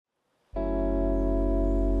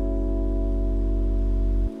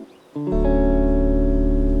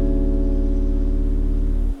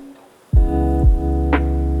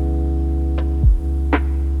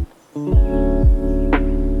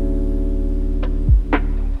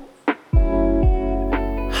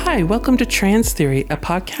Hi, welcome to Trans Theory, a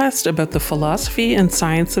podcast about the philosophy and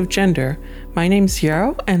science of gender. My name's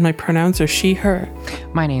Yarrow, and my pronouns are she, her.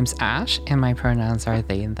 My name's Ash, and my pronouns are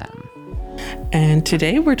they and them. And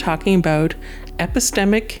today we're talking about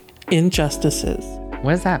epistemic injustices.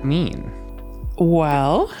 What does that mean?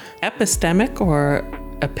 Well, epistemic or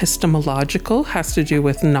epistemological has to do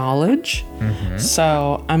with knowledge.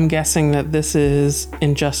 So I'm guessing that this is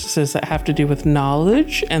injustices that have to do with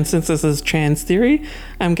knowledge. And since this is trans theory,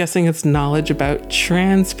 I'm guessing it's knowledge about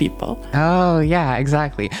trans people. Oh, yeah,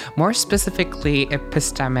 exactly. More specifically,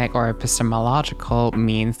 epistemic or epistemological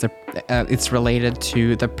means it's related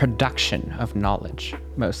to the production of knowledge,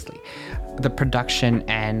 mostly. The production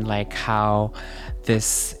and like how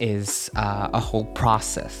this is a whole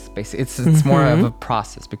process. Basically, it's more of a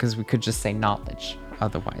process because we could just say knowledge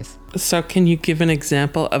otherwise. So can you give an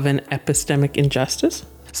example of an epistemic injustice?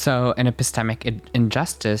 So an epistemic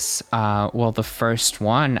injustice, well, the first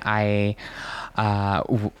one I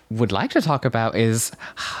would like to talk about is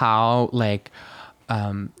how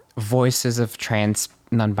voices of trans,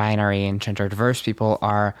 non-binary, and gender diverse people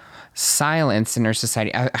are silenced in our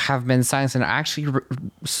society, have been silenced, and actually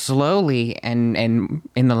slowly and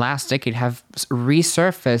in the last decade have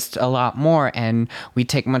resurfaced a lot more, and we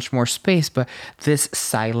take much more space. But this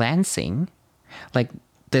silencing, and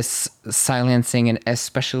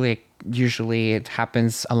especially usually it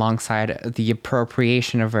happens alongside the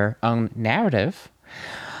appropriation of our own narrative.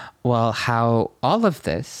 Well, how all of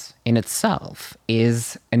this in itself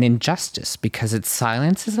is an injustice because it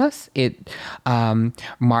silences us, it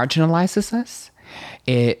marginalizes us,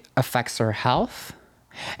 it affects our health.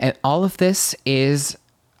 And all of this is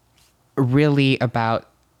really about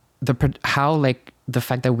the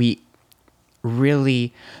fact that we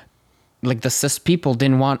really, the cis people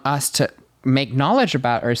didn't want us to make knowledge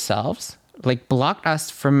about ourselves, blocked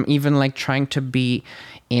us from even trying to be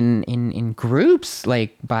in groups,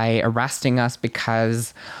 by arresting us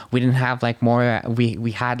because we didn't have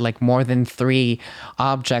we had more than 3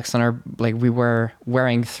 objects on our, we were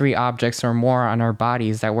wearing 3 objects or more on our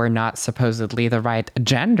bodies that were not supposedly the right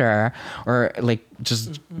gender, or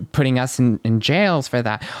just putting us in jails for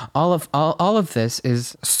that. All of this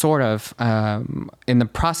is sort of in the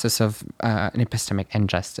process of an epistemic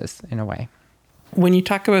injustice in a way. When you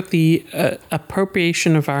talk about the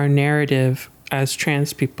appropriation of our narrative as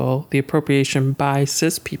trans people, the appropriation by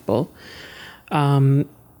cis people,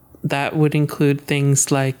 that would include things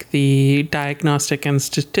like the Diagnostic and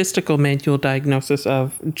Statistical Manual Diagnosis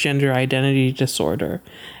of Gender Identity Disorder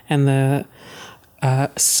and the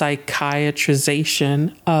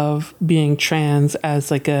psychiatrization of being trans as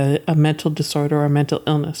a mental disorder or a mental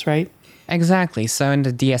illness, right? Exactly. So in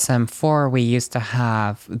the DSM-4, we used to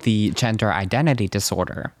have the gender identity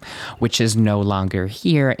disorder, which is no longer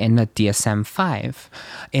here in the DSM-5.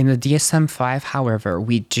 In the DSM-5, however,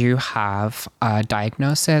 we do have a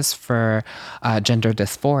diagnosis for gender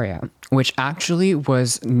dysphoria, which actually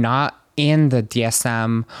was not in the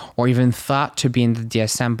DSM or even thought to be in the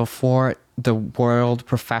DSM before the World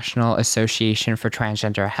Professional Association for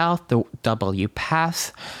Transgender Health, the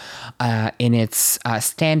WPATH, in its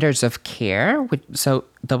standards of care. So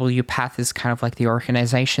WPATH is kind of like the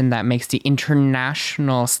organization that makes the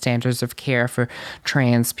international standards of care for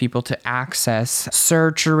trans people to access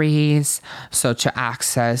surgeries, so to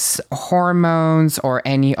access hormones or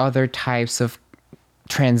any other types of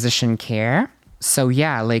transition care. So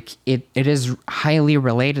yeah, it is highly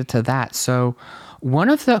related to that. So one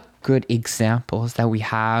of the good examples that we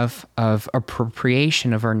have of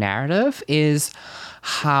appropriation of our narrative is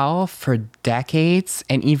how for decades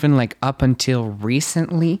and even up until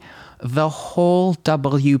recently, the whole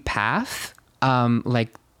WPATH,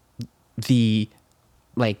 the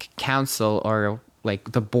council or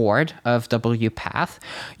the board of WPATH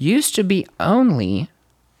used to be only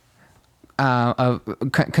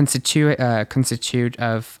constitute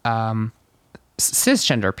of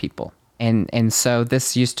cisgender people. And so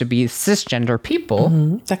this used to be cisgender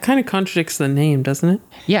people. That kind of contradicts the name, doesn't it?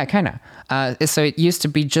 Yeah, kind of. So it used to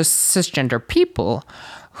be just cisgender people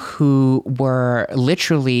who were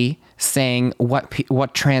literally saying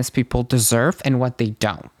what trans people deserve and what they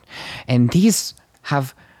don't. And these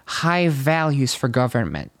have high values for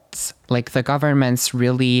governments. The governments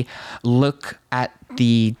really look at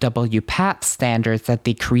the WPATH standards that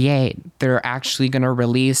they create. They're actually going to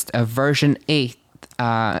release a version 8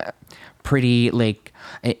 pretty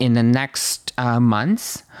in the next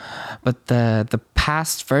months, but the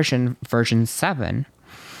past version 7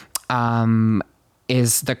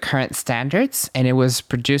 is the current standards, and it was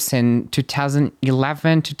produced in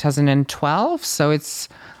 2011 2012, so it's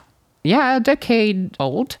a decade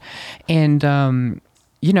old. And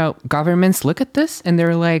governments look at this and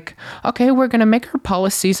they're like, okay, we're going to make our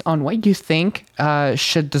policies on what you think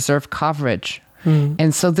should deserve coverage.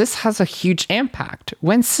 And so this has a huge impact.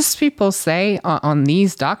 When cis people say on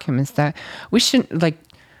these documents that we shouldn't, like,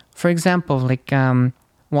 for example, like,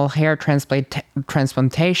 hair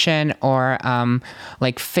transplantation or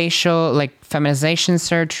like facial, like feminization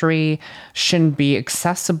surgery shouldn't be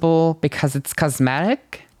accessible because it's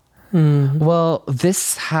cosmetic. Well,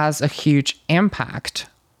 this has a huge impact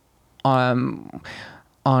on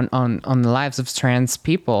the lives of trans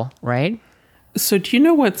people, right? So do you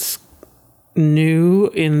know what's new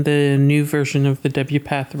in the new version of the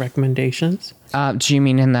WPATH recommendations? Do you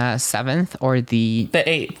mean in the 7th or the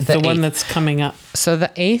 8th, the one that's coming up? So the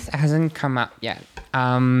 8th hasn't come up yet.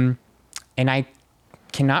 And I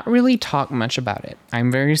cannot really talk much about it.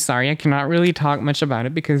 I'm very sorry. I cannot really talk much about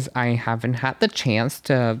it because I haven't had the chance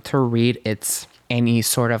to read any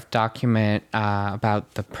sort of document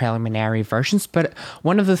about the preliminary versions. But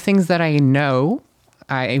one of the things that I know,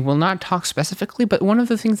 I will not talk specifically, but one of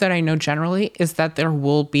the things that I know generally is that there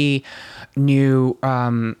will be new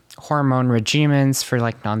hormone regimens for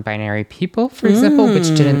like non-binary people, for example, which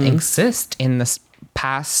didn't exist in this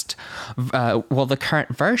past, the current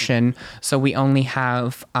version. So we only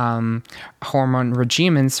have hormone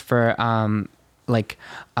regimens for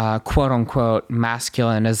quote unquote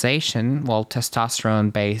masculinization,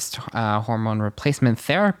 testosterone based hormone replacement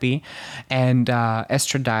therapy, and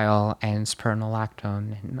estradiol and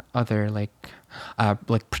spironolactone and other like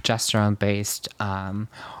progesterone based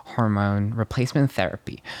hormone replacement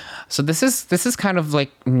therapy. So this is kind of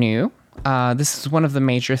like new. This is one of the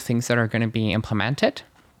major things that are going to be implemented.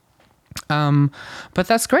 But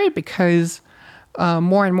that's great because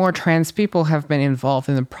more and more trans people have been involved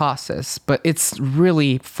in the process, but it's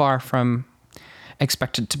really far from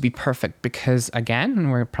expected to be perfect because, again,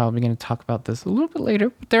 we're probably going to talk about this a little bit later,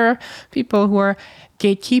 but there are people who are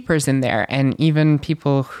gatekeepers in there and even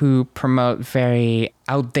people who promote very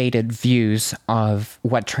outdated views of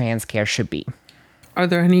what trans care should be. Are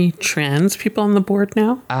there any trans people on the board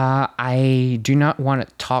now? I do not want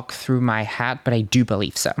to talk through my hat, but I do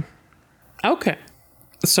believe so. Okay.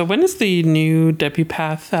 So when is the new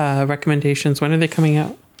WPATH recommendations? When are they coming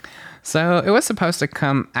out? So it was supposed to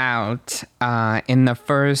come out in the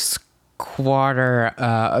first quarter,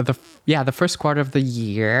 the first quarter of the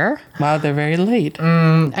year. Wow, they're very late.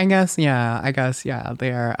 I guess, yeah.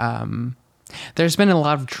 They're there's been a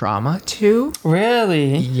lot of drama too.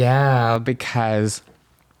 Really? Yeah, because,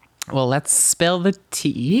 let's spill the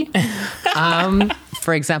tea.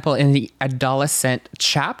 For example, in the adolescent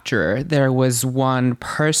chapter, there was one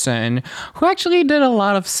person who actually did a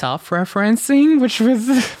lot of self-referencing, which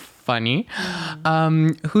was funny,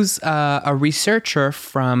 who's a researcher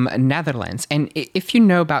from Netherlands. And if you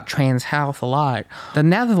know about trans health a lot, the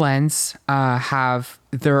Netherlands have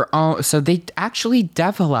their own, so they actually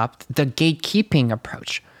developed the gatekeeping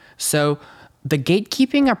approach. So the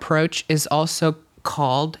gatekeeping approach is also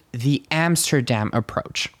called the Amsterdam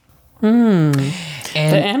approach. And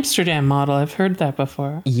the Amsterdam model, I've heard that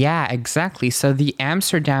before. Yeah, exactly. So the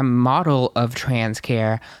Amsterdam model of trans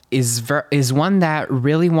care is one that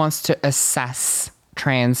really wants to assess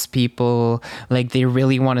trans people. Like they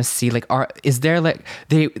really want to see is there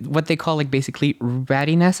what they call basically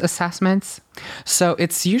readiness assessments. So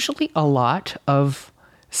it's usually a lot of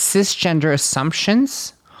cisgender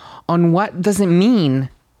assumptions on what does it mean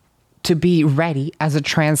to be ready as a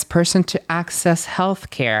trans person to access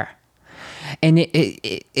healthcare. And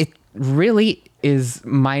it really is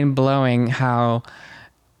mind-blowing how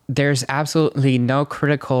there's absolutely no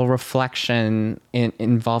critical reflection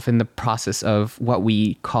involved in the process of what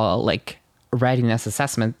we call readiness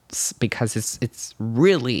assessments, because it's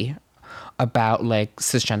really about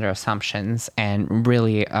cisgender assumptions and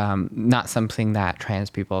really not something that trans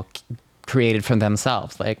people created for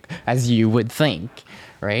themselves, as you would think,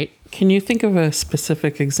 right? Can you think of a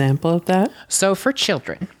specific example of that? So for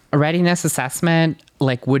children, a readiness assessment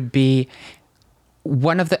would be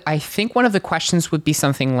one of the questions would be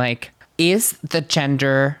something like, is the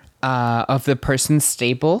gender of the person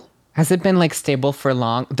stable? Has it been stable for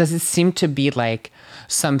long? Does it seem to be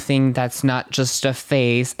something that's not just a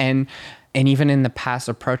phase? And even in the past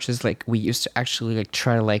approaches, we used to actually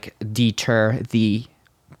try to deter the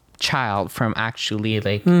child from actually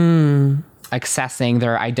accessing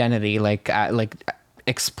their identity,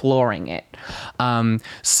 exploring it.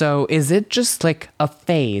 So is it just a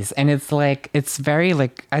phase? And it's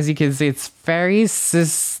very as you can see, it's very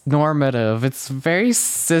cis normative. It's very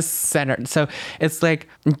cis centered. So it's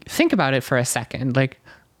think about it for a second.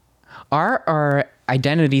 Are our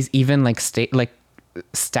identities even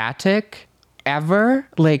static? ever.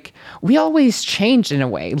 Like, we always change in a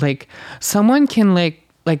way. Like, someone can like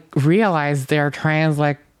realize they're trans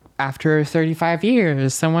like after 35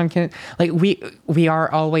 years. Someone can like, we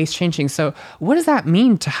are always changing. So what does that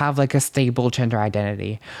mean to have like a stable gender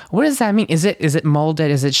identity? What does that mean? Is it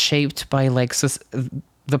molded? Is it shaped by like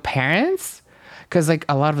the parents? Because like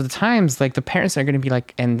a lot of the times, like the parents are going to be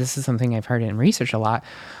like, and this is something I've heard in research a lot.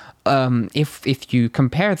 If you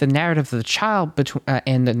compare the narrative of the child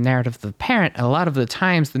and the narrative of the parent, a lot of the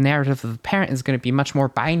times the narrative of the parent is going to be much more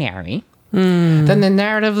binary than the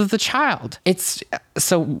narrative of the child. It's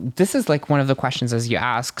so this is like one of the questions, as you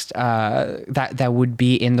asked, that would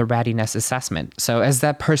be in the readiness assessment. So as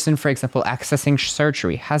that person, for example, accessing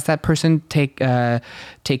surgery, has that person taken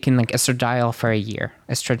like estradiol for a year,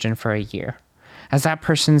 estrogen for a year? Has that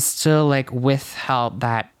person still like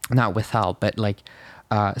not withheld, but like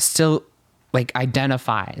still like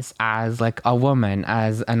identifies as like a woman,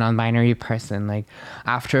 as a non-binary person, like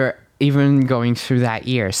after even going through that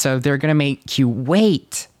year? So they're going to make you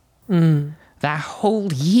wait that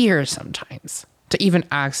whole year sometimes to even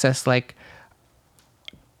access like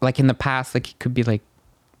in the past, like it could be like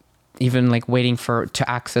even like waiting to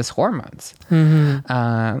access hormones,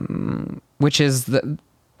 which is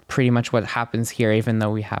pretty much what happens here, even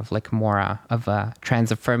though we have like more of a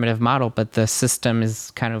trans affirmative model, but the system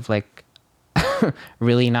is kind of like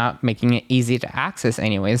really not making it easy to access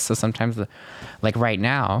anyways. So sometimes like right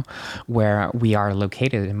now where we are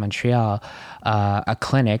located in Montreal, a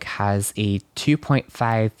clinic has a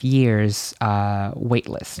 2.5 years wait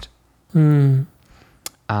list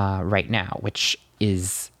right now, which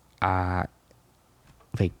is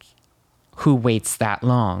like, who waits that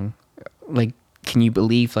long? Like, can you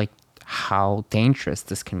believe like how dangerous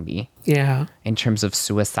this can be? Yeah. In terms of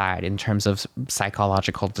suicide, in terms of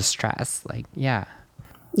psychological distress. Like, yeah.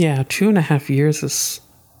 Yeah, 2.5 years is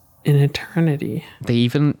an eternity. They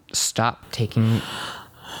even stopped taking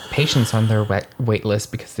patients on their wait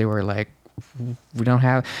list because they were like, we don't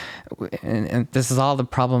have, and this is all the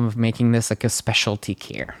problem of making this like a specialty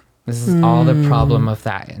care. This is all the problem of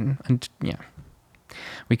that. And yeah.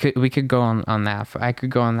 We could go on that. I could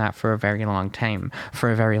go on that for a very long time.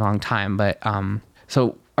 But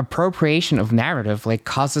so appropriation of narrative like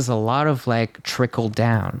causes a lot of like trickle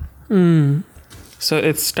down. So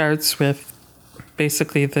it starts with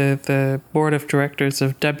basically the board of directors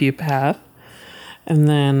of WPATH, and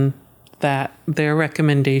then that their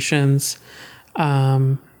recommendations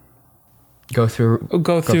go through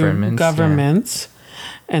governments,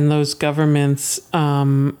 and those governments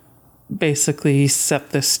basically set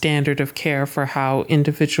the standard of care for how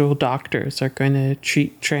individual doctors are going to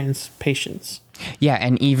treat trans patients. Yeah,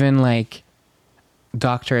 and even like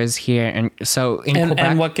doctors here, and so in Quebec,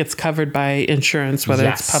 and what gets covered by insurance, whether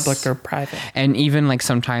it's public or private. And even like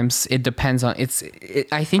sometimes it depends on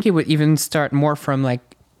I think it would even start more from like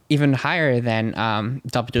even higher than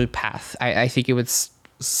WPATH. I think it would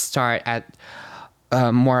start at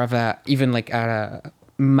more of a even like at a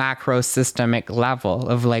macro systemic level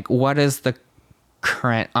of like, what is the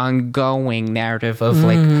current ongoing narrative of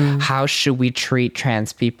like how should we treat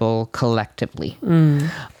trans people collectively,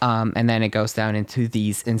 and then it goes down into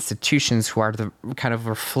these institutions who are the kind of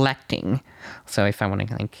reflecting. So if I want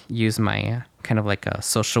to like use my kind of like a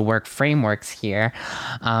social work frameworks here,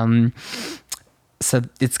 so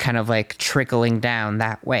it's kind of like trickling down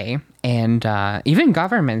that way. And even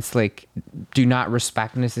governments like do not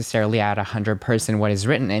respect necessarily at 100% what is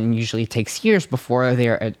written, and usually takes years before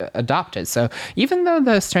they're adopted. So even though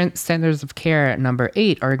the standards of care at number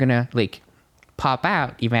 8 are gonna like pop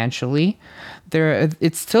out eventually,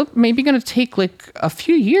 it's still maybe gonna take like a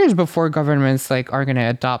few years before governments like are gonna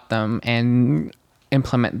adopt them and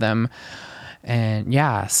implement them. And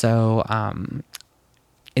yeah, so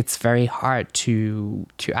it's very hard to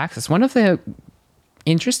access. One of the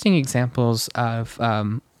interesting examples of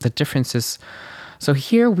the differences. So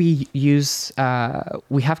here we use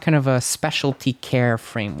we have kind of a specialty care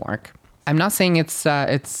framework. I'm not saying it's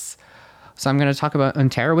so I'm going to talk about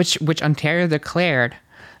Ontario, which Ontario declared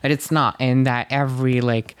that it's not, and that every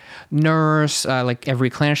like nurse, like every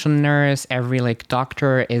clinician nurse, every like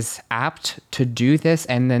doctor is apt to do this.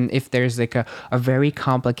 And then if there's like a very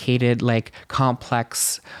complicated, like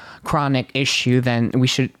complex chronic issue, then we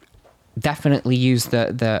should definitely use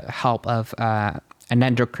the help of an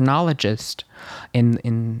endocrinologist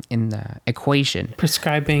in the equation.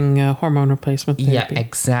 Prescribing hormone replacement therapy. Yeah,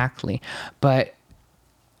 exactly. But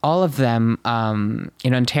all of them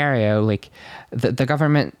in Ontario, like the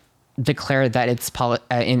government declared that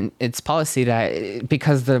in its policy that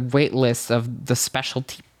because the wait lists of the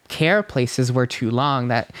specialty care places were too long,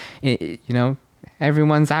 that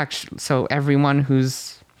everyone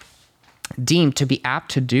who's deemed to be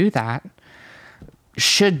apt to do that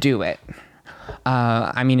should do it.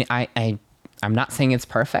 I mean, I'm not saying it's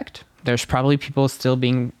perfect. There's probably people still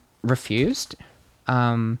being refused.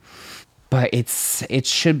 But it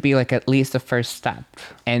should be like at least a first step.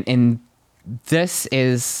 And this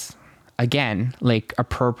is, again, like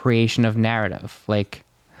appropriation of narrative. Like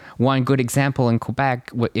one good example in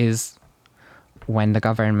Quebec is when the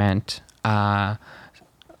government, so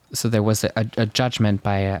there was a judgment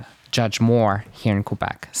by Judge Moore here in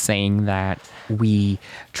Quebec saying that we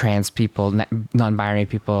trans people, non-binary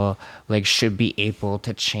people, like should be able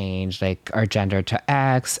to change like our gender to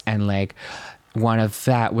X, and like one of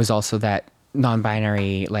that was also that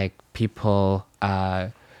non-binary like people,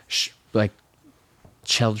 like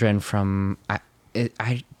children from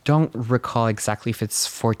I don't recall exactly if it's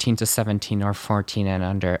 14 to 17 or 14 and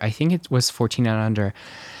under. I think it was 14 and under,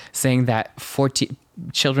 saying that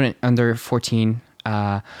children under 14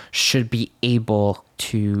 should be able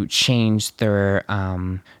to change their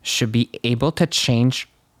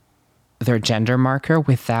gender marker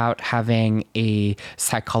without having a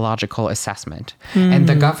psychological assessment. And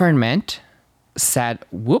the government said,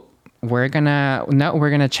 "Whoop, we're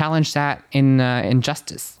gonna challenge that in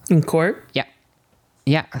justice, In court?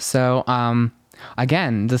 Yeah. So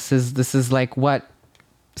again, this is like what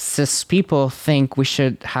cis people think we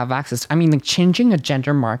should have access to. I mean, like changing a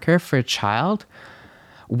gender marker for a child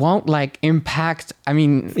won't like impact. I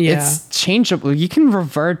mean, it's changeable. You can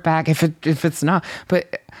revert back if it's not,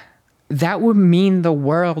 but that would mean the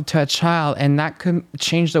world to a child, and that could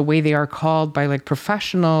change the way they are called by like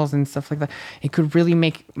professionals and stuff like that. It could really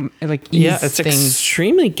make like it's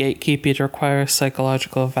extremely gatekeepy to require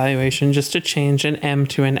psychological evaluation just to change an M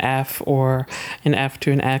to an F or an F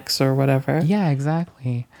to an X or whatever. Yeah,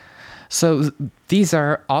 exactly. So these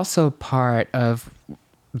are also part of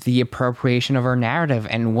the appropriation of our narrative,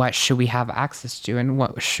 and what should we have access to and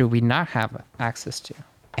what should we not have access to.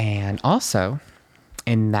 And also,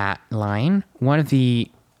 in that line, one of the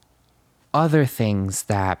other things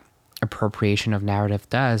that appropriation of narrative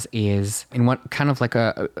does is, and what kind of like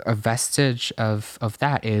a vestige of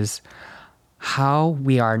that is how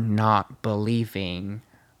we are not believing,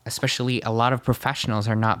 especially a lot of professionals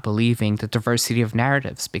are not believing the diversity of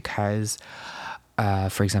narratives because,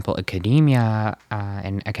 for example, academia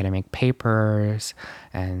and academic papers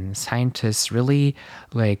and scientists really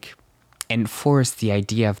like enforce the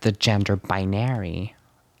idea of the gender binary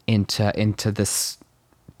into this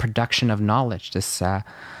production of knowledge, this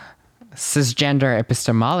cisgender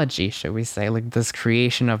epistemology, should we say, like this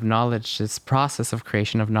creation of knowledge, this process of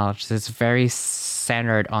creation of knowledge that's very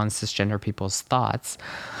centered on cisgender people's thoughts.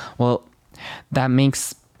 Well, that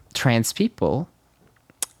makes trans people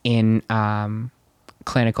in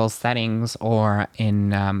clinical settings or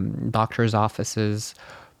in doctors' offices,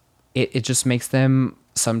 it just makes them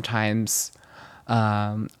sometimes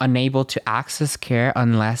unable to access care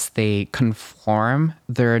unless they conform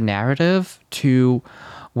their narrative to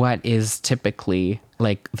what is typically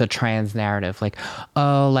like the trans narrative. Like,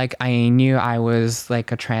 oh, like I knew I was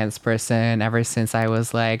like a trans person ever since I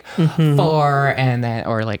was like 4 and then,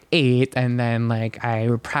 or like 8, and then like I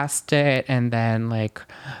repressed it, and then like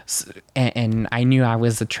and I knew I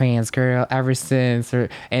was a trans girl ever since, and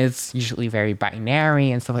it's usually very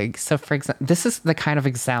binary and stuff like. So for example, this is the kind of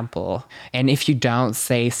example, and if you don't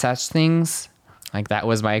say such things, like that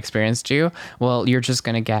was my experience too, well, you're just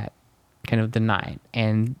gonna get kind of denied.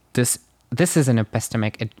 And this is an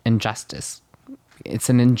epistemic injustice. It's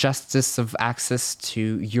an injustice of access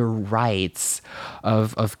to your rights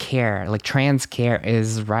of care. Like trans care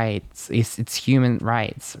is rights. It's human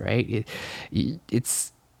rights, right?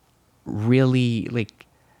 It's really like,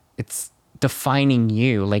 it's defining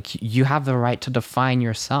you. Like you have the right to define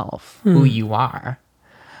yourself, who you are.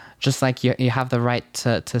 Just like you have the right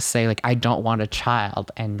to say like, I don't want a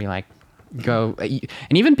child, and be like, go.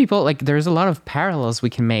 And even people, like there's a lot of parallels we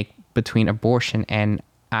can make between abortion and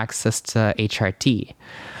access to HRT.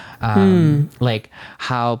 Like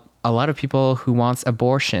how a lot of people who wants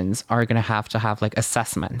abortions are going to have like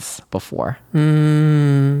assessments before.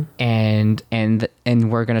 And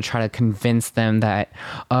we're going to try to convince them that,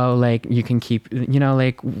 oh, like you can keep, you know,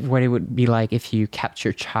 like what it would be like if you kept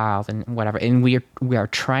your child and whatever. And we are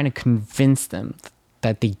trying to convince them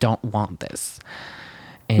that they don't want this.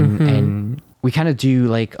 And we kind of do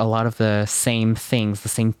like a lot of the same things, the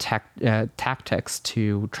same tactics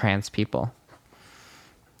to trans people,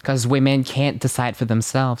 because women can't decide for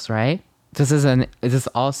themselves, right? This is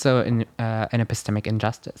also an epistemic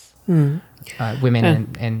injustice.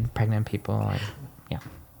 Women and pregnant people, yeah.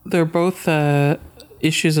 They're both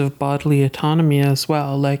issues of bodily autonomy as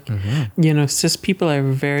well. Like, cis people are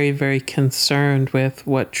very, very concerned with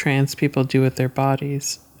what trans people do with their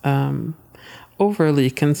bodies. Overly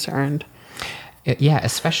concerned. Yeah,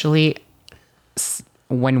 especially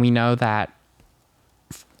when we know that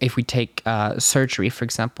if we take surgery, for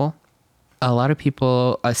example, a lot of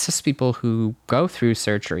people, cis people who go through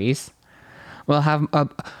surgeries will have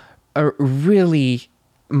a really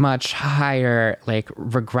much higher like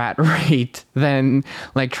regret rate than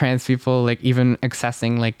like trans people, like even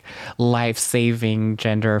accessing like life-saving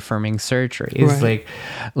gender affirming surgeries. Right.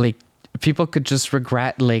 Like people could just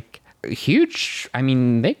regret like huge, I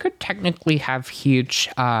mean, they could technically have huge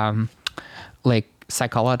like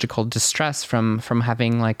psychological distress from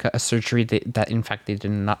having like a surgery that in fact they did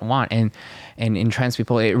not want. And in trans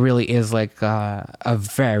people, it really is like a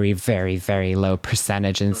very, very, very low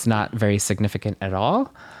percentage, and it's not very significant at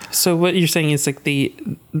all. So what you're saying is like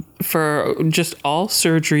for just all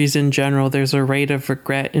surgeries in general, there's a rate of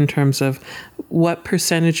regret in terms of what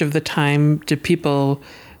percentage of the time do people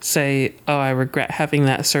say, oh, I regret having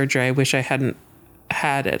that surgery. I wish I hadn't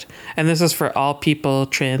had it. And this is for all people,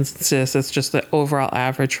 trans and cis. It's just the overall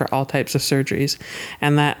average for all types of surgeries.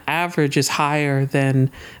 And that average is higher than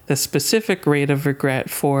the specific rate of regret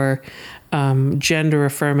for gender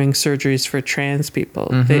affirming surgeries for trans people.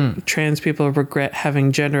 Trans people regret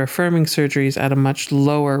having gender affirming surgeries at a much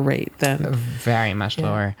lower rate than very much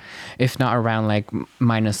lower, if not around like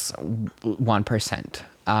minus 1%.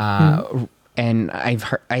 And I've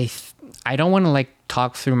heard, I don't want to like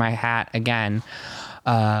talk through my hat again,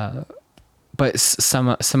 but some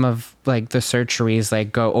of like the surgeries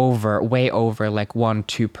like go way over like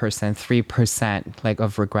 1-2%, 3% like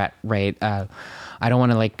of regret rate. I don't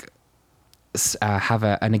want to like have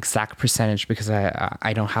an exact percentage because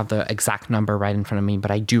I don't have the exact number right in front of me,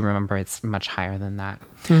 but I do remember it's much higher than that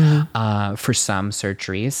for some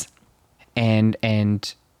surgeries, and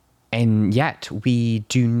yet we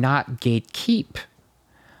do not gatekeep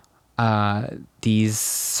these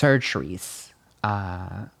surgeries.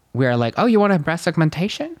 We're like, oh, you want a breast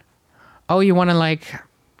augmentation? Oh, you want to like,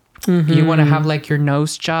 you want to have like your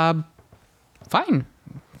nose job? Fine,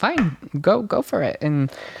 go for it,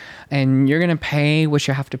 and you're gonna pay what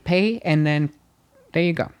you have to pay, and then there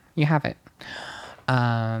you go, you have it.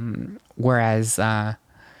 Whereas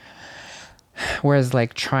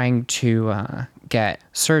like trying to get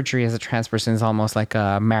surgery as a trans person is almost like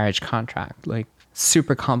a marriage contract, like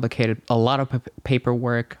super complicated, a lot of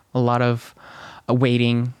paperwork, a lot of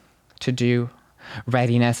waiting to do,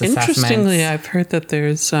 readiness assessments. Interestingly, I've heard that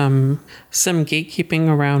there's some gatekeeping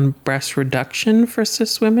around breast reduction for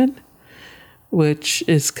cis women, which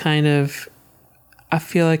is kind of, I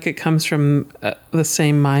feel like it comes from the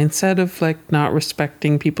same mindset of like not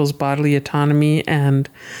respecting people's bodily autonomy and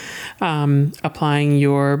applying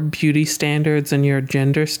your beauty standards and your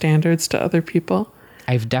gender standards to other people.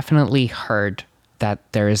 I've definitely heard that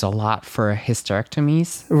there is a lot for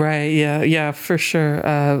hysterectomies. Right, yeah, for sure.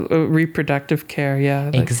 Reproductive care,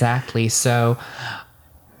 yeah. Exactly. So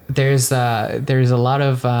there's a lot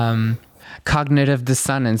of cognitive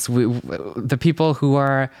dissonance. The people who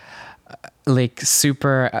are like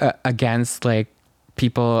super against like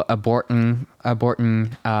people aborting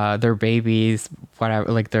their babies,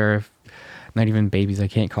 whatever, like they're not even babies. I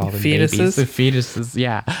can't call them fetuses. Babies. The fetuses,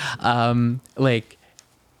 yeah. Like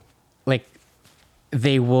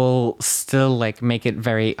they will still like make it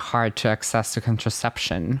very hard to access to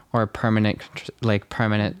contraception or permanent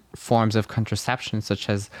forms of contraception, such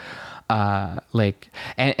as and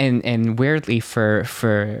weirdly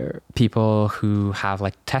for people who have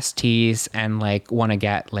like testes and like want to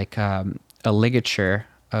get like a ligature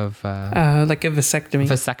of like a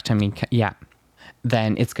vasectomy, yeah,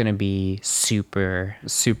 then it's going to be super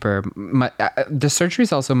the surgery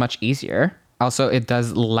is also much easier. Also, it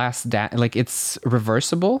does less like it's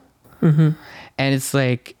reversible, and it's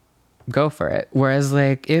like go for it. Whereas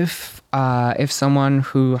like if someone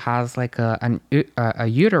who has like a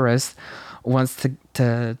uterus wants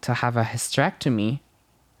to have a hysterectomy,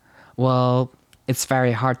 well, it's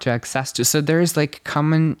very hard to access to. So there's like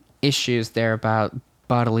common issues there about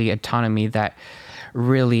bodily autonomy that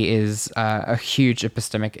really is a huge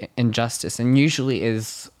epistemic injustice, and usually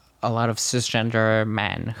is a lot of cisgender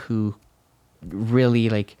men who really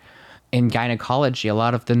like in gynecology, a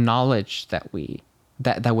lot of the knowledge that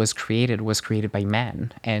was created by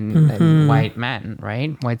men and white men,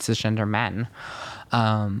 right? White cisgender men.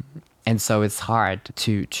 And so it's hard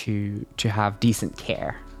to have decent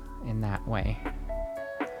care in that way.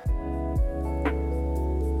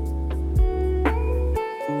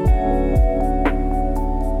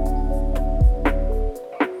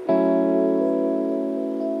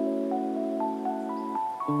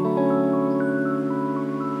 So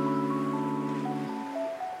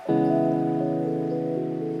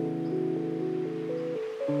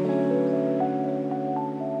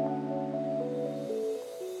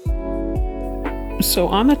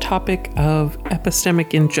on the topic of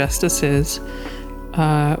epistemic injustices,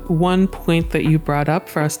 one point that you brought up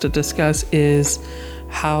for us to discuss is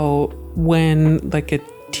how when like a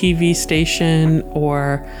TV station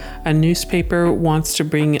or a newspaper wants to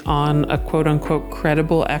bring on a quote unquote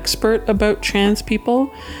credible expert about trans people,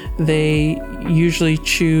 they usually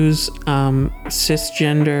choose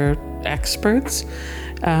cisgender experts.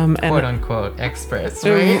 Quote unquote experts,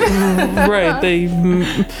 right? Right.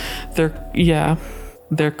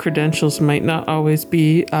 Their credentials might not always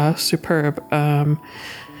be superb. And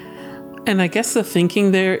I guess the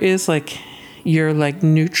thinking there is like you're like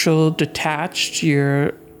neutral, detached,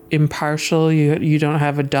 you're impartial, you don't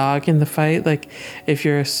have a dog in the fight. Like if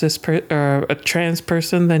you're or a trans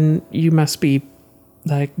person, then you must be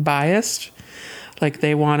like biased. Like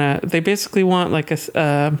they basically want like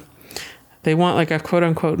they want like a quote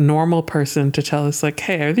unquote normal person to tell us like,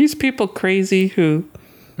 hey, are these people crazy who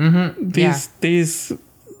these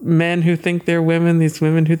men who think they're women, these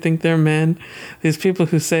women who think they're men, these people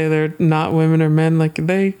who say they're not women or men, like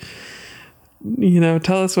they,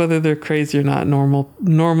 tell us whether they're crazy or not,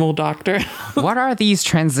 normal doctor. What are these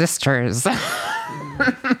transistors?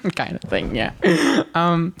 Kind of thing, yeah.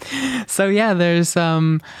 So yeah, there's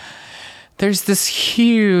this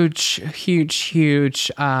huge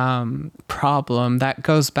problem that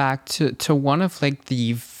goes back to one of like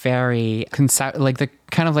the very like the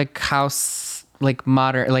kind of like house like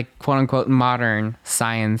modern, like quote unquote modern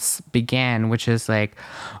science began, which is like,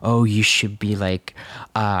 oh, you should be like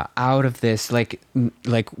out of this, like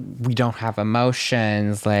we don't have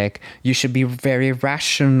emotions, like you should be very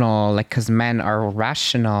rational, like because men are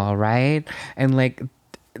rational, right? And like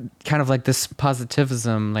kind of like this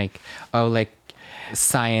positivism, like, oh, like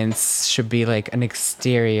science should be like an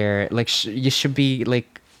exterior, like you should be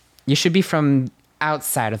from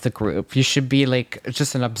outside of the group, you should be like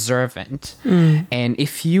just an observant. And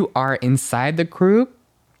if you are inside the group,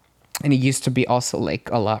 and it used to be also like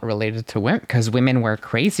a lot related to women, because women were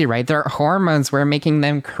crazy, right? Their hormones were making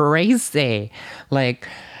them crazy, like,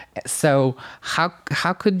 so how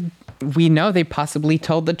could we know they possibly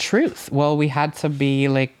told the truth? Well, we had to be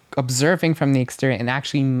like observing from the exterior and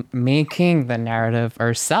actually making the narrative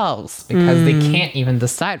ourselves, because they can't even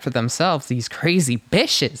decide for themselves, these crazy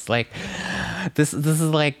bitches. Like this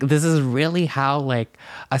is really how like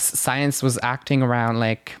a science was acting around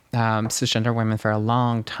like cisgender women for a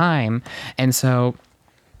long time, and so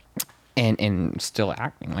and still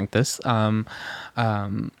acting like this.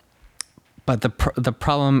 But the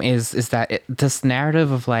problem is that this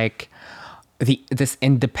narrative of like this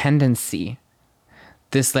independency,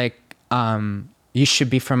 this like you should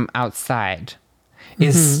be from outside,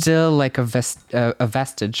 is still like a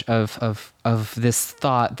vestige of this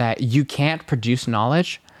thought that you can't produce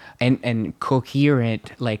knowledge and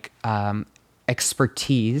coherent like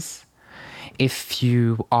expertise if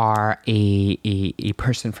you are a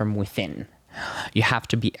person from within. You have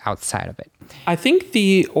to be outside of it. I think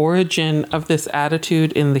the origin of this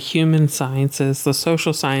attitude in the human sciences, the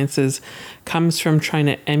social sciences, comes from trying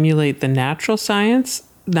to emulate the natural sciences.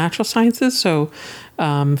 So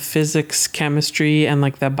physics, chemistry, and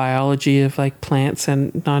like the biology of like plants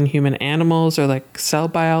and non-human animals, or like cell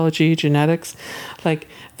biology, genetics. Like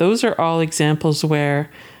those are all examples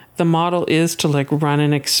where the model is to like run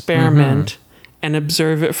an experiment and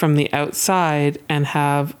observe it from the outside and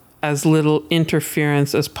have as little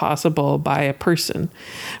interference as possible by a person.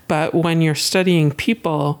 But when you're studying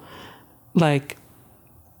people, like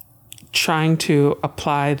trying to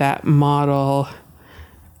apply that model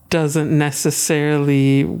doesn't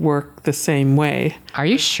necessarily work the same way. Are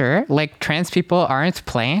you sure? Like trans people aren't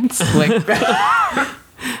plants? Like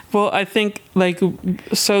well, I think like,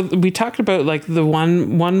 so we talked about like the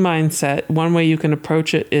one mindset, one way you can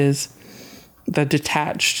approach it is the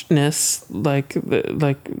detachedness, like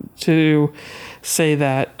to say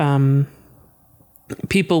that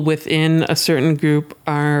people within a certain group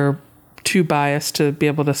are too biased to be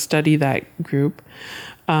able to study that group.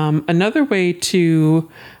 Another way to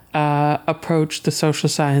approach the social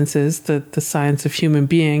sciences, the science of human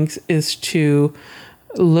beings, is to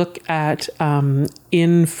look at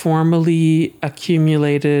informally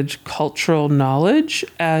accumulated cultural knowledge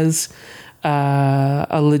as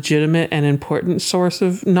a legitimate and important source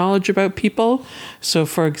of knowledge about people. So,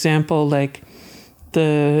 for example, like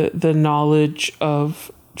the knowledge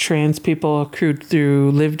of trans people accrued through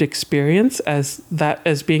lived experience as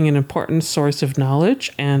being an important source of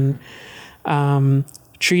knowledge, and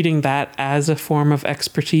treating that as a form of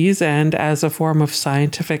expertise and as a form of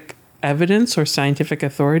scientific evidence or scientific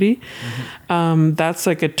authority. That's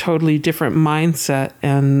like a totally different mindset,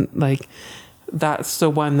 and like that's the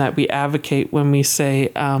one that we advocate when we say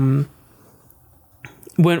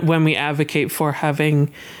when we advocate for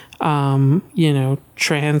having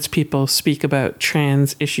trans people speak about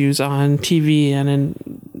trans issues on TV and in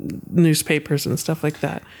newspapers and stuff like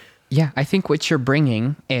that. Yeah, I think what you're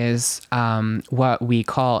bringing is what we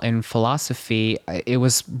call in philosophy, it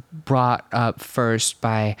was brought up first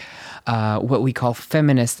by what we call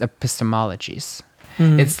feminist epistemologies.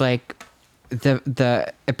 It's like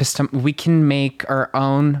we can make our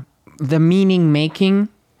own, the meaning making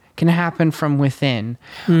can happen from within.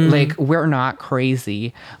 Like, we're not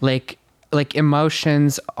crazy. Like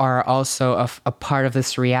emotions are also a part of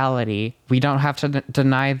this reality. We don't have to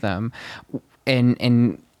deny them.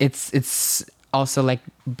 And it's also like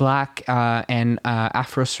Black and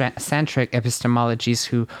Afrocentric epistemologies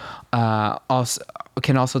who also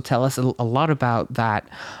can also tell us a lot about that.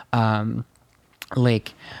 One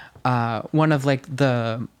of like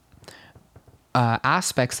the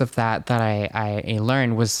aspects of that I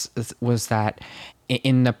learned was that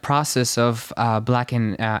in the process of Black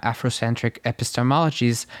and Afrocentric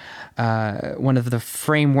epistemologies, one of the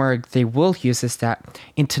framework they will use is that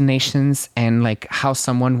intonations and like how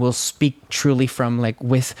someone will speak truly from like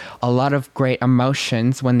with a lot of great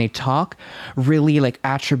emotions when they talk really like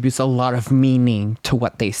attributes a lot of meaning to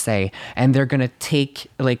what they say, and they're gonna take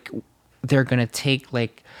like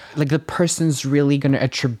the person's really going to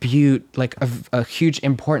attribute like a huge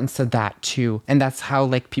importance to that too. And that's how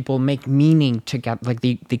like people make meaning together. Like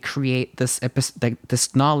they create this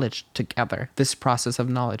this knowledge together, this process of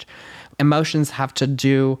knowledge. Emotions have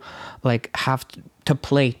to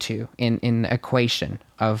play to in the equation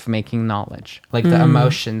of making knowledge, like the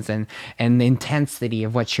emotions and the intensity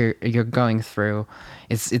of what you're going through.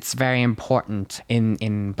 It's very important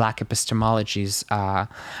in Black epistemologies.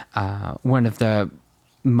 One of the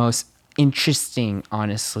most interesting,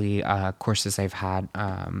 honestly, courses I've had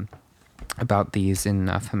about these in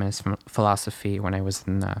feminist philosophy when I was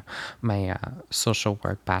in my social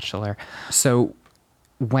work bachelor. So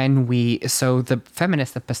the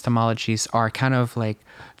feminist epistemologies are kind of like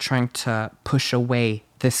trying to push away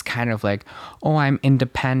this kind of like, oh, I'm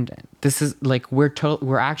independent. This is like,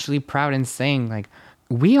 we're actually proud in saying like,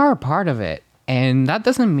 we are a part of it. And that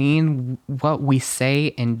doesn't mean what we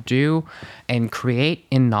say and do and create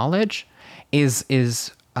in knowledge is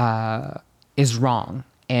wrong.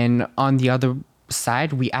 And on the other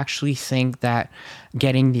side, we actually think that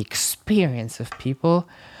getting the experience of people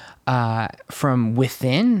from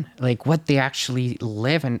within, like what they actually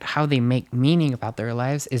live and how they make meaning about their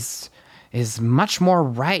lives is much more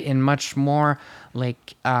right and much more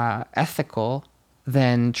like ethical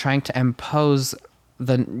than trying to impose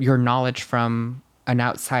your knowledge from an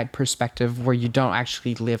outside perspective where you don't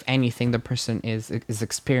actually live anything the person is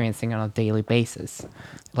experiencing on a daily basis.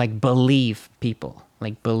 Like, believe people.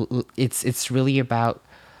 Like, it's really about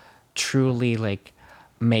truly like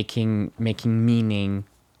making meaning.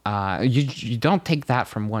 You don't take that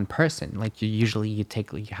from one person. Like you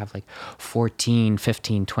have like 14,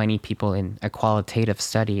 15, 20 people in a qualitative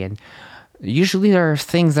study, and usually there are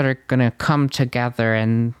things that are going to come together,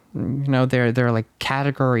 and there are like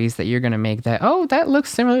categories that you're going to make that, oh, that looks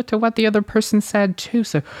similar to what the other person said too.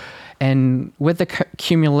 So, and with the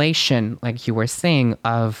accumulation, like you were saying,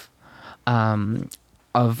 of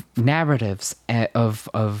narratives,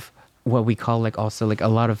 of what we call like also like a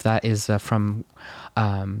lot of that is from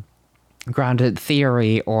grounded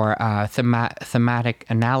theory or thematic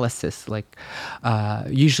analysis, like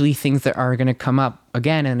usually things that are going to come up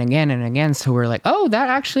again and again and again, so we're like, oh, that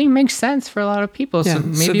actually makes sense for a lot of people. Yeah. So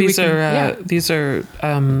maybe these are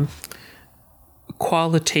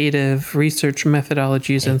qualitative research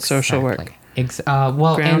methodologies in social work.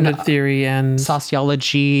 Grounded theory and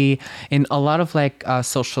sociology, in a lot of like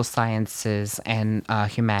social sciences and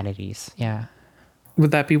humanities. Yeah.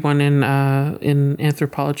 Would that be one in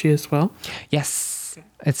anthropology as well? Yes,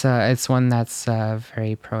 it's one that's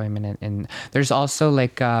very prominent. And there's also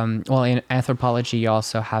like in anthropology you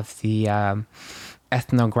also have the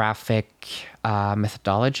ethnographic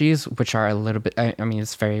methodologies, which are a little bit. I mean,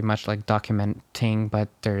 it's very much like documenting, but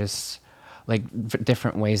there's like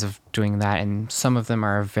different ways of doing that, and some of them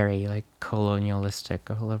are very like colonialistic.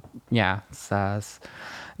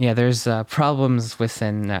 There's problems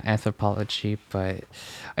within anthropology, but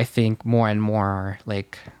I think more and more are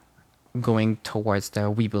like going towards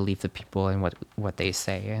we believe the people and what they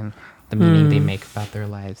say and the meaning they make about their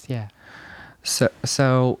lives. Yeah.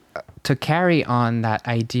 So to carry on that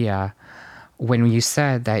idea, when you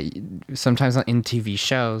said that sometimes in TV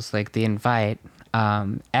shows, like they invite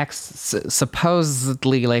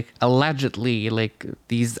supposedly, like allegedly, like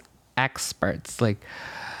these experts, like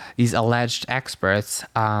these alleged experts,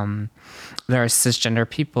 there are cisgender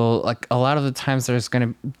people. Like a lot of the times, there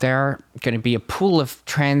are gonna be a pool of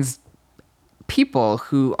trans people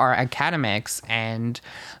who are academics and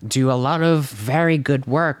do a lot of very good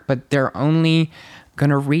work, but they're only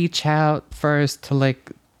gonna reach out first to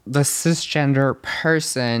like the cisgender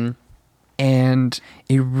person, and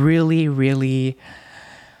it really, really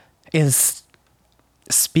is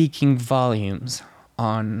speaking volumes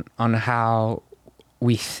on how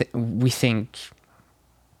we think,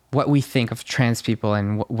 what we think of trans people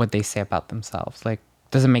and what they say about themselves. Like,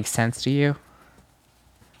 does it make sense to you?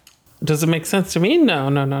 Does it make sense to me?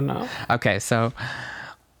 No. Okay, so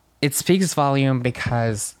it speaks volume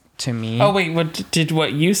because to me... Oh, wait, did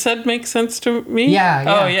what you said make sense to me? Yeah.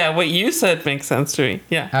 Oh, yeah, what you said makes sense to me.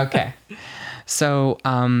 Yeah. Okay. So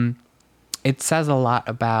it says a lot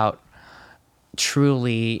about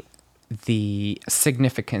truly the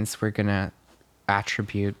significance we're going to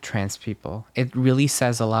attribute trans people. It really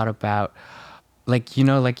says a lot about, like, you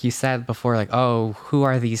know, like you said before, like, oh, who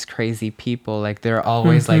are these crazy people? Like, they're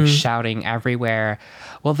always like shouting everywhere.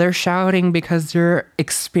 Well, they're shouting because they're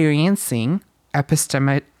experiencing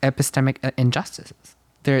epistemic injustices.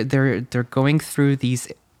 They're going through these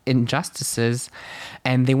injustices,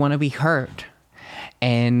 and they want to be heard.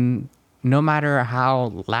 And no matter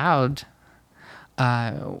how loud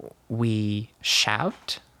we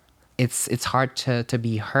shout, it's hard to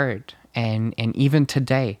be heard. And even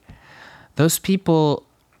today, those people,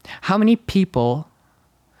 how many people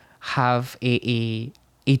have a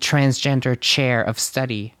transgender chair of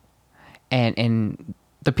study, and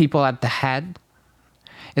the people at the head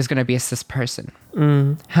is going to be a cis person?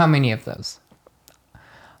 How many of those?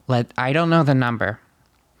 I don't know the number,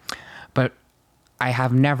 but I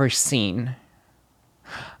have never seen,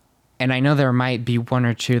 and I know there might be one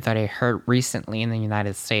or two that I heard recently in the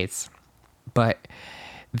United States, but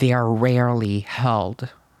they are rarely held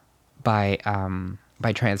by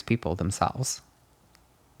trans people themselves.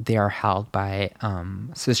 They are held by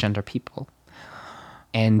cisgender people.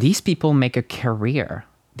 And these people make a career.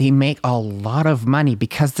 They make a lot of money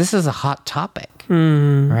because this is a hot topic,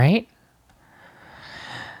 right?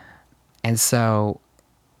 And so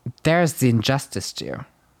there's the injustice too,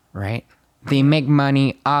 right? They make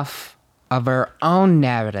money off of their own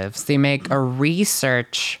narratives. They make a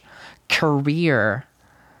research career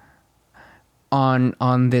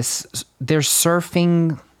on this. They're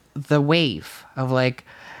surfing the wave of like,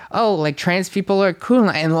 oh, like trans people are cool.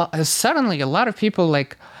 And suddenly a lot of people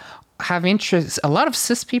like have interest. A lot of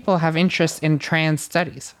cis people have interest in trans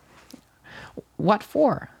studies. What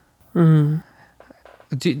for?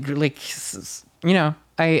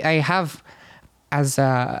 I have, as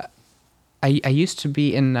I used to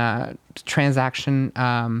be in a transaction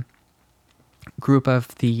group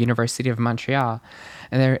of the University of Montreal,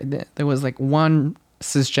 and there was like one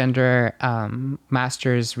cisgender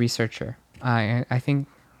master's researcher. I think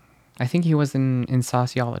he was in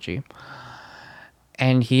sociology,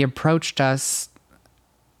 and he approached us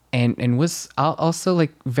and was also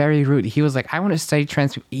like very rude. He was like, I want to study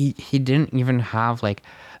trans. He didn't even have like,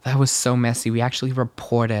 that was so messy. We actually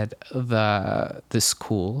reported the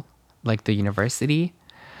school, like the university,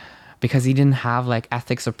 because he didn't have like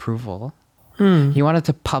ethics approval. He wanted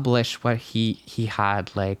to publish what he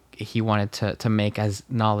had, like he wanted to make as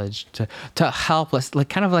knowledge to help us, like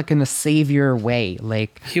kind of like in a savior way.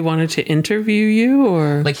 Like he wanted to interview you,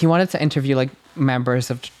 or like he wanted to interview like members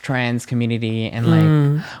of the trans community and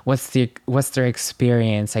like what's their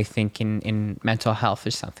experience, I think in mental health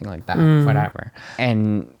or something like that, whatever.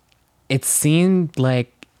 And it seemed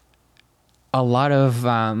like a lot of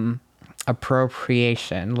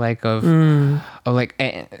appropriation, like of like,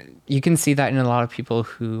 you can see that in a lot of people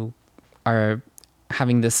who are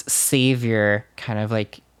having this savior kind of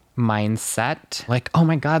like mindset, like, oh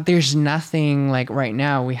my god, there's nothing, like right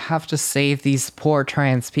now we have to save these poor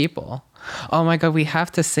trans people. Oh my god, we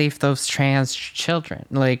have to save those trans children.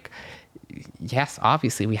 Like, yes,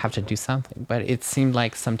 obviously we have to do something, but it seemed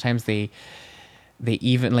like sometimes they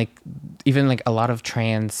even like a lot of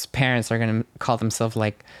trans parents are gonna call themselves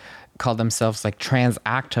like trans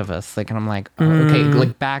activists, like, and I'm like, oh, okay,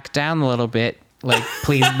 like back down a little bit, like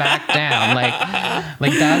please back down,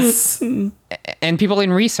 like that's, and people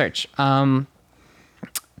in research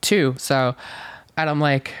too. So, and I'm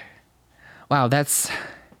like, wow, that's,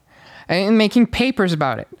 and making papers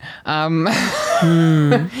about it.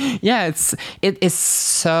 Yeah, it is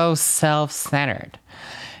so self-centered.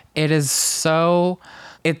 It is so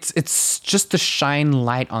it's just to shine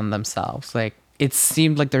light on themselves. Like, it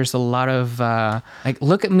seemed like there's a lot of like,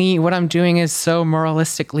 look at me, what I'm doing is so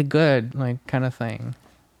moralistically good, like, kind of thing.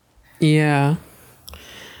 Yeah.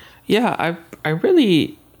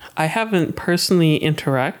 I haven't personally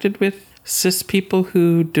interacted with cis people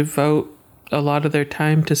who devote a lot of their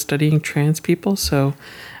time to studying trans people, so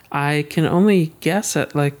I can only guess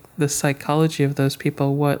at like the psychology of those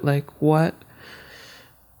people. What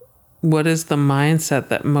is the mindset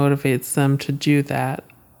that motivates them to do that?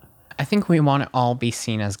 I think we want to all be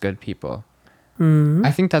seen as good people.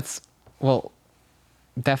 I think that's, well,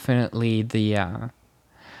 definitely the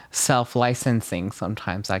self-licensing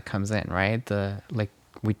sometimes that comes in, right? The, like,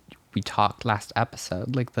 we talked last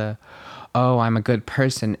episode, like the, oh, I'm a good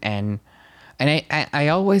person, and I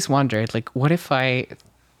always wondered, like, what if I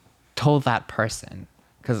told that person,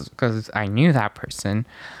 because I knew that person,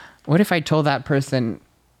 what if I told that person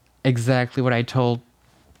exactly what I told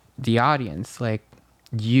the audience? Like,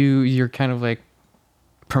 you're kind of like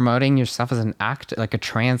promoting yourself as an like a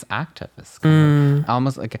trans activist, kind of,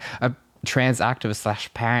 almost like a trans activist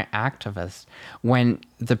slash parent activist, when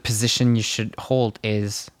the position you should hold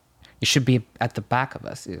is you should be at the back of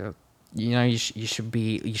us. You should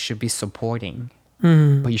be supporting,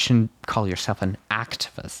 but you shouldn't call yourself an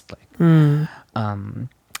activist. Like,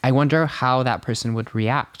 I wonder how that person would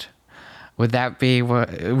react. Would that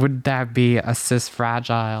be a cis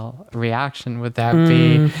fragile reaction? Would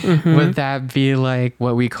that be like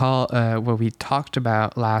what we call what we talked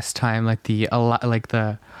about last time, like the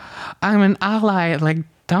I'm an ally, like,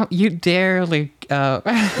 don't you dare, like,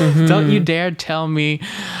 don't you dare tell me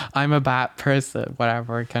I'm a bad person,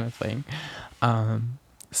 whatever kind of thing.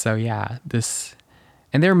 So yeah,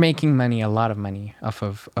 and they're making money, a lot of money off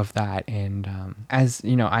of that. And as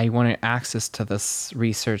you know, I wanted access to this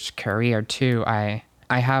research career too. I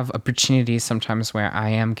have opportunities sometimes where I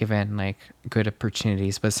am given like good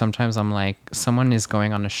opportunities, but sometimes I'm like, someone is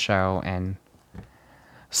going on a show and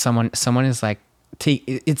someone is like,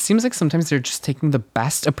 it seems like sometimes they're just taking the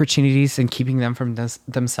best opportunities and keeping them from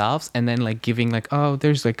themselves, and then like giving like, oh,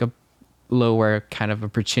 there's like a lower kind of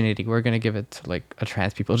opportunity, we're gonna give it to like a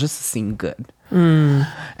trans people just to seem good.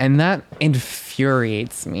 And that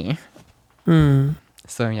infuriates me.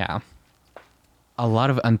 So yeah, a lot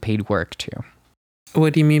of unpaid work too.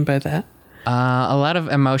 What do you mean by that? A lot of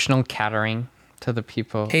emotional catering to the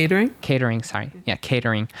people. Catering, sorry. Yeah,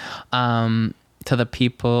 catering. To the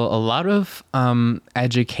people, a lot of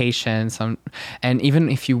education, and even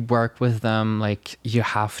if you work with them, like,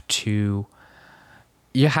 I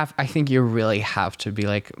think you really have to be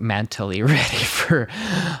like mentally ready for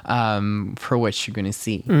what you're gonna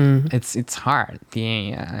see. It's hard.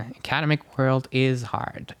 The academic world is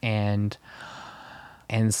hard, and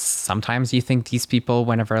sometimes you think these people,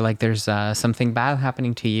 whenever like there's something bad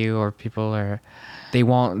happening to you, or people they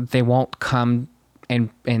won't come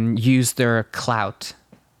and use their clout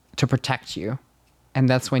to protect you. And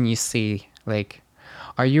that's when you see, like,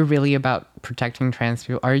 are you really about protecting trans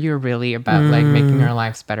people? Are you really about like making our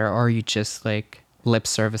lives better? Or are you just like lip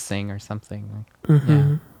servicing or something?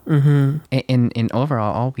 In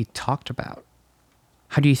overall, all we talked about,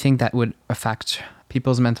 how do you think that would affect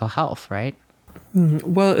people's mental health, right?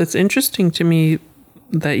 Well, it's interesting to me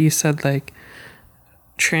that you said like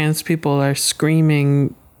trans people are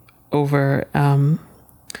screaming over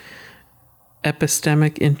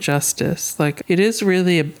epistemic injustice. Like, it is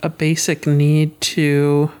really a basic need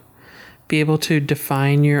to be able to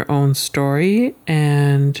define your own story,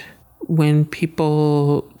 and when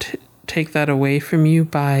people take that away from you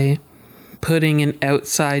by putting an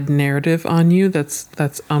outside narrative on you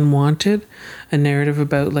that's unwanted, a narrative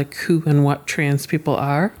about like who and what trans people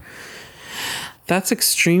are, that's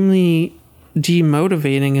extremely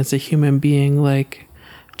demotivating as a human being. Like,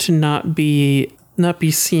 to not be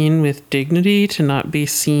seen with dignity, to not be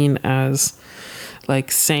seen as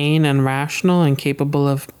like sane and rational and capable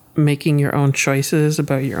of making your own choices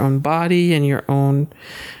about your own body and your own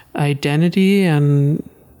identity, and,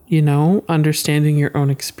 you know, understanding your own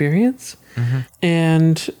experience.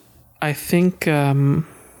 And I think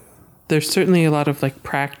there's certainly a lot of like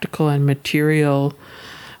practical and material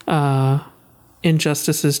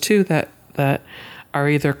injustices too that are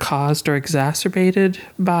either caused or exacerbated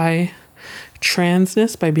by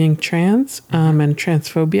transness, by being trans, and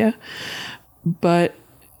transphobia. But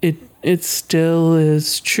it still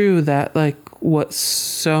is true that like what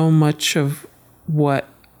so much of what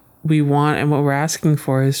we want and what we're asking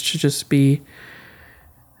for is to just be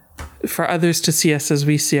for others to see us as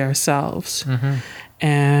we see ourselves.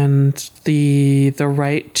 And the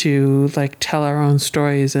right to like tell our own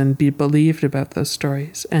stories and be believed about those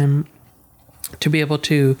stories. And to be able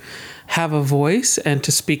to have a voice and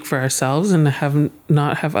to speak for ourselves, and to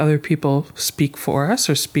not have other people speak for us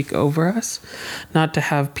or speak over us, not to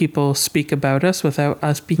have people speak about us without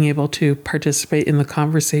us being able to participate in the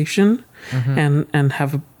conversation and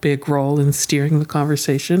have a big role in steering the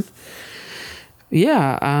conversation.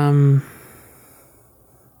 Yeah,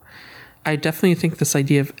 I definitely think this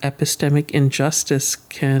idea of epistemic injustice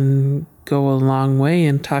can go a long way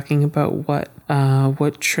in talking about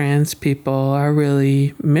what trans people are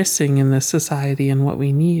really missing in this society and what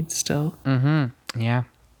we need still. Yeah,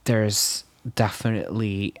 there's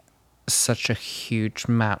definitely such a huge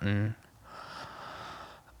mountain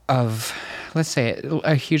of, let's say,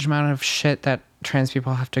 a huge amount of shit that trans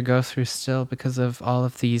people have to go through still because of all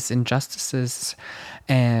of these injustices.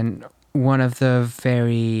 And one of the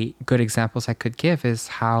very good examples I could give is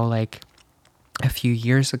how, like, a few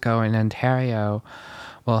years ago in Ontario,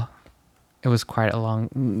 well, it was quite a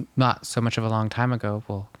long, not so much of a long time ago,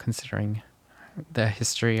 well, considering the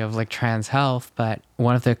history of, like, trans health, but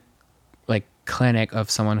one of the, like, clinic of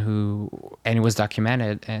someone who, and it was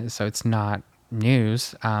documented, and so it's not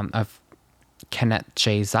news, of Kenneth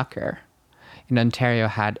J. Zucker in Ontario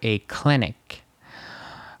had a clinic,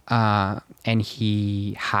 and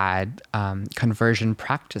he had conversion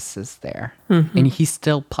practices there, and he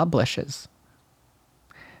still publishes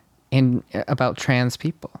about trans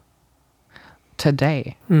people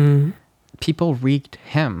today. People read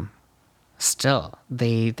him still.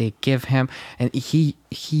 They give him, and he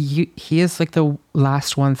is like the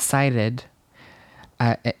last one cited,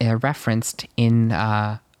 referenced in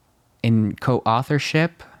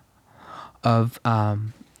co-authorship of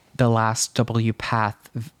the last W Path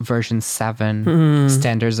version 7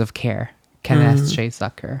 standards of care, Kenneth J.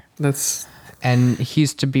 Zucker. And he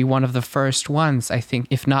used to be one of the first ones, I think,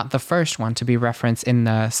 if not the first one, to be referenced in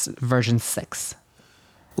the version 6.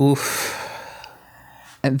 Oof.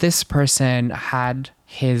 And this person had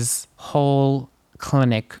his whole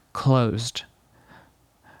clinic closed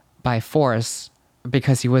by force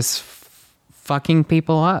because he was fucking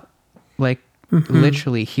people up. Like,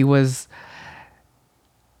 literally, he was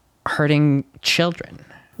hurting children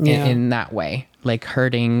in that way, like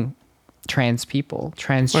hurting trans people,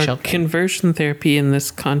 trans children. Conversion therapy in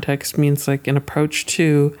this context means like an approach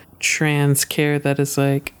to trans care that is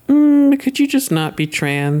like, could you just not be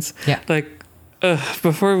trans? Yeah. Like,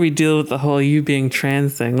 before we deal with the whole you being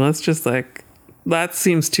trans thing, let's just like, that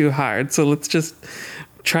seems too hard. So let's just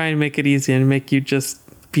try and make it easy and make you just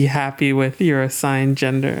be happy with your assigned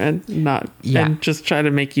gender and not, and just try to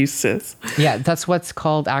make you cis. Yeah, that's what's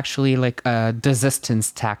called actually like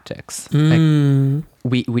desistance tactics. Like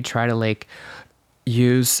we try to like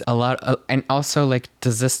use a lot of, and also like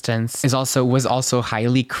desistance was also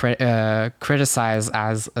highly criticized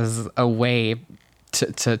as a way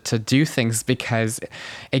to do things because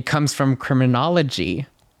it comes from criminology.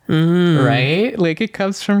 Right? Like it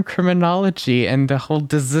comes from criminology and the whole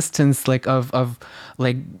desistance like of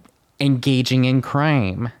like engaging in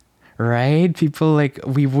crime, right? People like,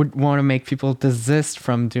 we would want to make people desist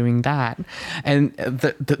from doing that. And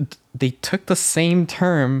they took the same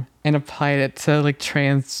term and applied it to like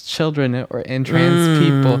trans children and trans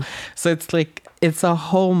people. So it's like, it's a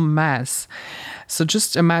whole mess. So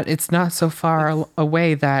just imagine, it's not so far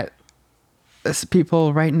away that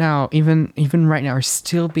people right now, even right now, are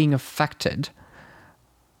still being affected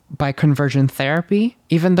by conversion therapy,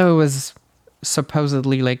 even though it was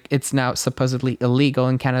supposedly like, it's now supposedly illegal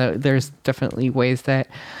in Canada. There's definitely ways that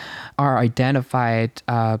are identified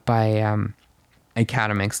by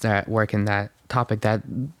academics that work in that topic that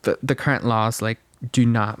the current laws like do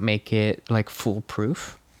not make it like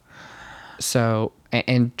foolproof. So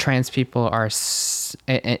and trans people are,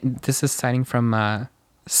 and this is citing from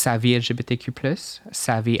Savvy LGBTQ+,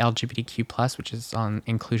 Savvy LGBTQ+, which is on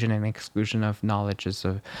inclusion and exclusion of knowledges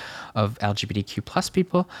of LGBTQ+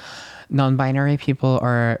 people. Non-binary people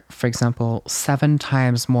are, for example, 7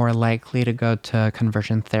 times more likely to go to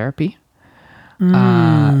conversion therapy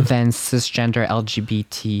than cisgender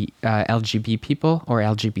LGB people or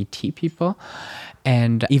LGBT people.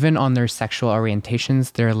 And even on their sexual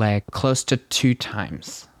orientations, they're like close to 2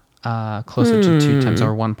 times. Closer to 2 times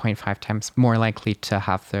or 1.5 times more likely to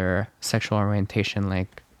have their sexual orientation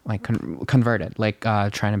converted,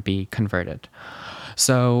 trying to be converted.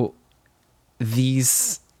 So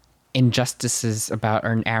these injustices about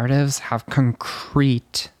our narratives have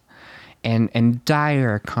concrete and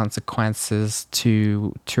dire consequences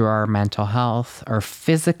to our mental health, our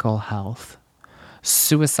physical health,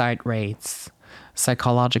 suicide rates,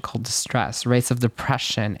 psychological distress, rates of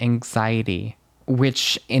depression, anxiety,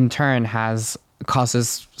 which in turn has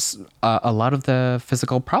causes a lot of the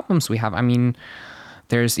physical problems we have. I mean,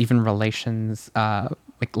 there's even relations,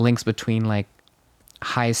 like links between like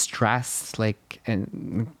high stress, like,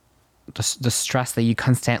 and the stress that you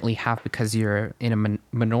constantly have because you're in a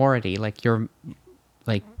minority, like you're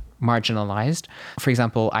like marginalized. For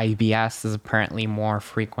example, IBS is apparently more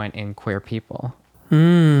frequent in queer people,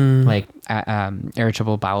 like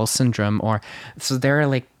irritable bowel syndrome, or so there are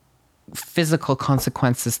like physical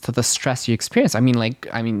consequences to the stress you experience. I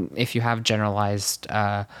mean, if you have generalized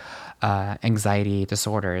anxiety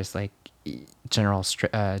disorders, like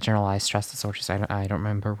generalized stress disorders, I don't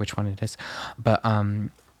remember which one it is, but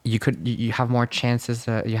you have more chances,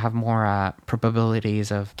 you have more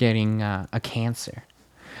probabilities of getting a cancer.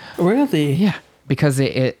 Really? Yeah, because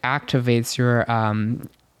it activates your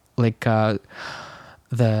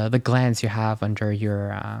the glands you have under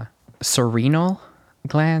your serenal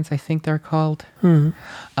glands, I think they're called.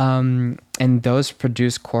 And those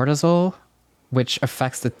produce cortisol, which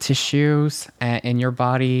affects the tissues in your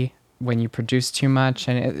body when you produce too much,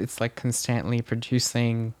 and it's like constantly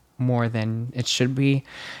producing more than it should be,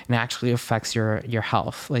 and it actually affects your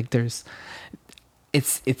health. Like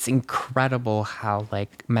it's incredible how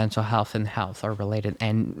like mental health and health are related,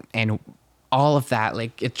 and all of that,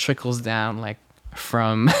 like it trickles down like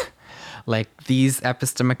from like these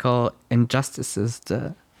epistemical injustices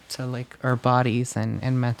to like our bodies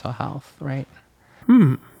and mental health, right?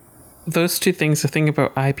 Those two things, the thing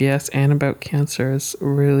about IBS and about cancer, is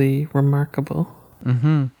really remarkable.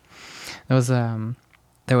 There was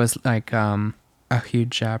like a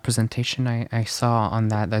huge presentation I saw on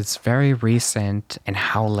that's very recent, and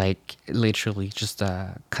how like literally just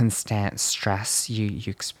a constant stress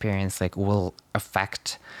you experience like will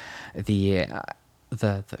affect the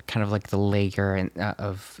kind of like the layer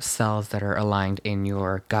of cells that are aligned in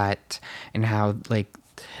your gut, and how like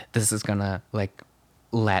this is gonna like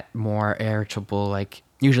let more irritable, like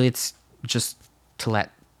usually it's just to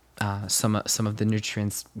let some of the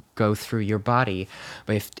nutrients go through your body,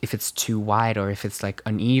 but if it's too wide, or if it's like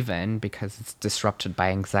uneven because it's disrupted by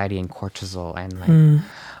anxiety and cortisol and like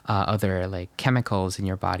other like chemicals in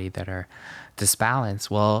your body that are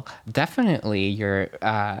disbalanced, well, definitely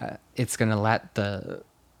it's gonna let the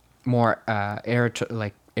more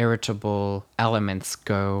irritable elements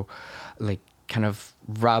go, like kind of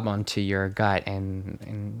rub onto your gut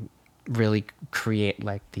and really create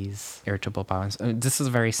like these irritable bowels. This is a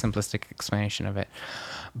very simplistic explanation of it,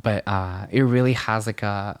 but it really has like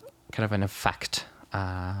a kind of an effect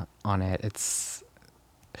on it. It's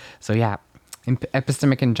so yeah,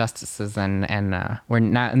 epistemic injustices, and we're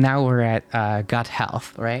now we're at gut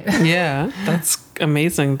health, right? Yeah, that's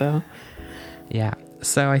amazing though. Yeah.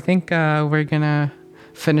 So I think we're gonna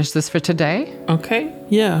finish this for today. Okay,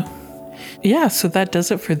 yeah. Yeah, so that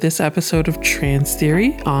does it for this episode of Trans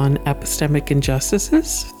Theory on epistemic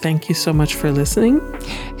injustices. Thank you so much for listening.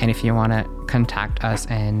 And if you want to contact us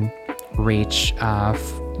and reach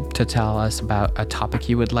to tell us about a topic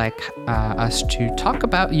you would like us to talk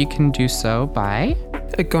about, you can do so by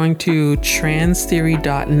going to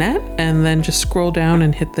transtheory.net and then just scroll down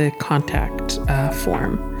and hit the contact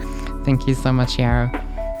form. Thank you so much, Yarrow.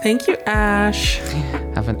 Thank you, Ash.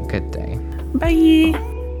 Have a good day. Bye.